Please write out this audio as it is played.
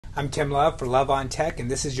I'm Tim Love for Love on Tech,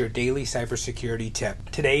 and this is your daily cybersecurity tip.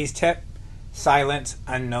 Today's tip: silence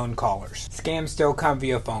unknown callers. Scams still come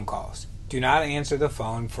via phone calls. Do not answer the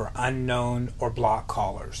phone for unknown or blocked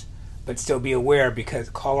callers, but still be aware because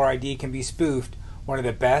caller ID can be spoofed. One of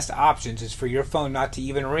the best options is for your phone not to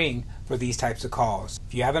even ring for these types of calls.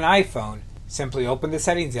 If you have an iPhone, simply open the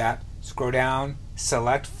Settings app, scroll down,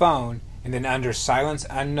 select Phone, and then under Silence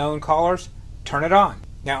Unknown Callers, turn it on.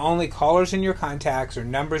 Now only callers in your contacts or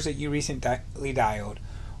numbers that you recently dialed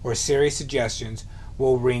or Siri suggestions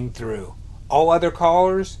will ring through. All other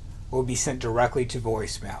callers will be sent directly to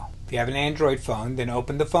voicemail. If you have an Android phone, then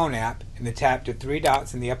open the phone app and then tap the three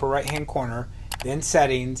dots in the upper right hand corner, then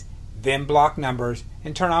Settings, then Block Numbers,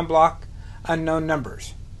 and turn on Block Unknown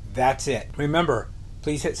Numbers. That's it. Remember,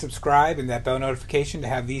 please hit subscribe and that bell notification to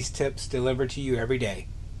have these tips delivered to you every day.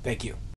 Thank you.